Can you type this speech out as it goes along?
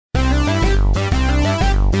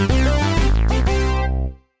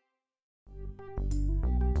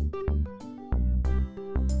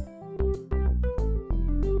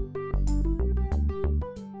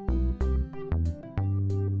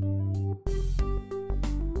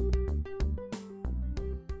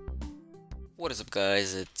What is up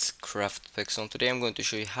guys, it's CraftPixel. Today I'm going to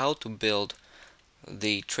show you how to build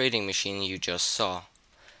the trading machine you just saw.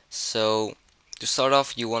 So to start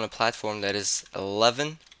off, you want a platform that is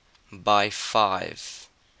 11 by 5,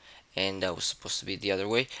 and that was supposed to be the other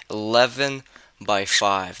way, 11 by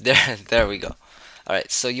 5. There we go.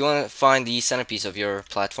 Alright, so you want to find the centerpiece of your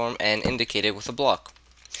platform and indicate it with a block.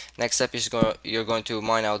 Next step is you're going to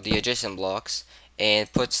mine out the adjacent blocks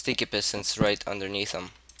and put sticky pistons right underneath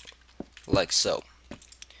them, like so.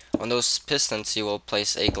 On those pistons you will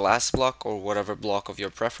place a glass block or whatever block of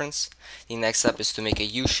your preference. The next step is to make a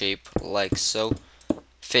U shape like so,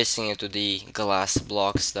 facing into the glass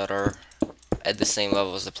blocks that are at the same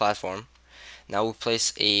level as the platform. Now we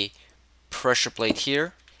place a pressure plate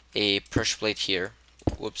here, a pressure plate here,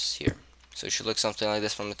 whoops, here. So it should look something like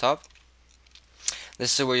this from the top.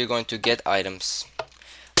 This is where you're going to get items.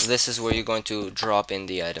 This is where you're going to drop in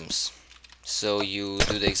the items. So you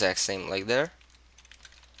do the exact same like there,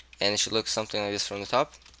 and it should look something like this from the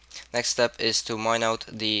top. Next step is to mine out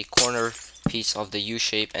the corner piece of the U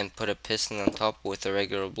shape and put a piston on top with a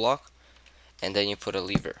regular block, and then you put a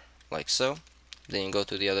lever like so. Then you go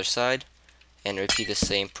to the other side and repeat the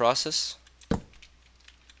same process.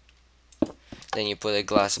 Then you put a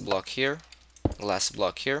glass block here, glass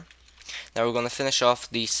block here. Now we're going to finish off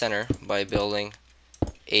the center by building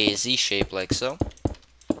a Z shape like so,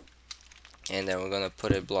 and then we're going to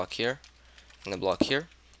put a block here and a block here,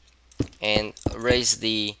 and raise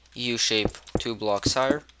the U shape 2 blocks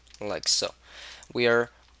higher like so. We are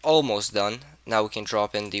almost done. Now we can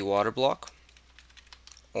drop in the water block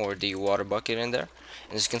or the water bucket in there,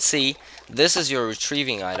 and as you can see, this is your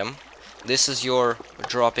retrieving item, this is your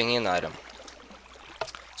dropping in item.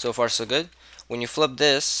 So far so good. When you flip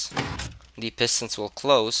this, the pistons will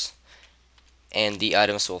close and the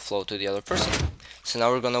items will flow to the other person. So now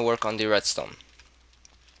we're gonna work on the redstone.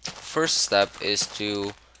 First step is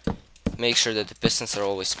to make sure that the pistons are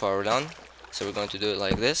always powered on. So we're going to do it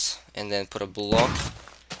like this, and then put a block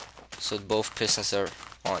so both pistons are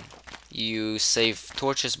on. You save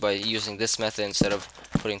torches by using this method instead of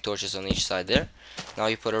putting torches on each side there. Now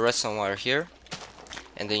you put a redstone wire here,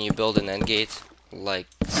 and then you build an end gate like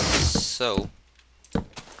so,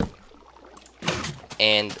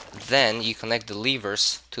 and then you connect the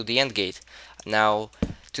levers to the end gate. Now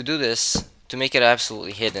to do this, to make it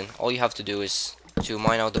absolutely hidden, all you have to do is to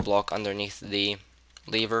mine out the block underneath the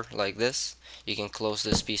lever like this. You can close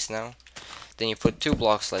this piece now. Then you put 2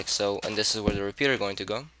 blocks like so, and this is where the repeater is going to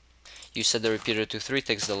go. You set the repeater to 3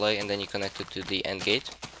 ticks delay, and then you connect it to the end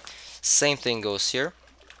gate. Same thing goes here.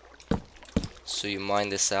 So you mine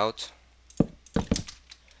this out,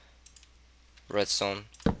 redstone,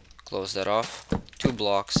 close that off, 2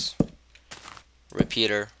 blocks,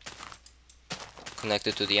 repeater,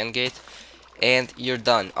 connected to the end gate, and you're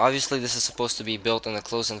done. Obviously this is supposed to be built in a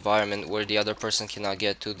closed environment where the other person cannot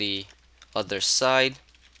get to the other side.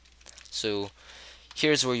 So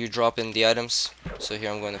here's where you drop in the items. So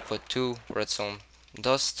here I'm going to put 2 redstone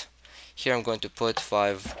dust. Here I'm going to put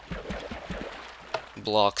 5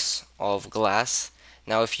 blocks of glass.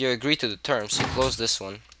 Now if you agree to the terms, you close this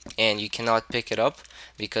one and you cannot pick it up,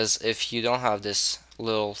 because if you don't have this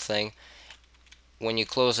little thing, when you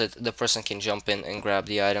close it, the person can jump in and grab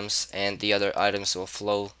the items, and the other items will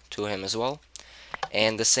flow to him as well.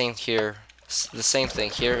 And the same here, the same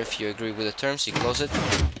thing here. If you agree with the terms, you close it,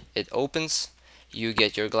 it opens, you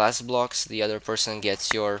get your glass blocks, the other person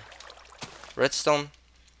gets your redstone,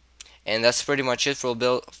 and that's pretty much it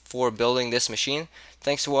for building this machine.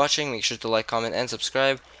 Thanks for watching. Make sure to like, comment, and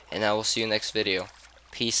subscribe, and I will see you next video.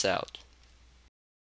 Peace out.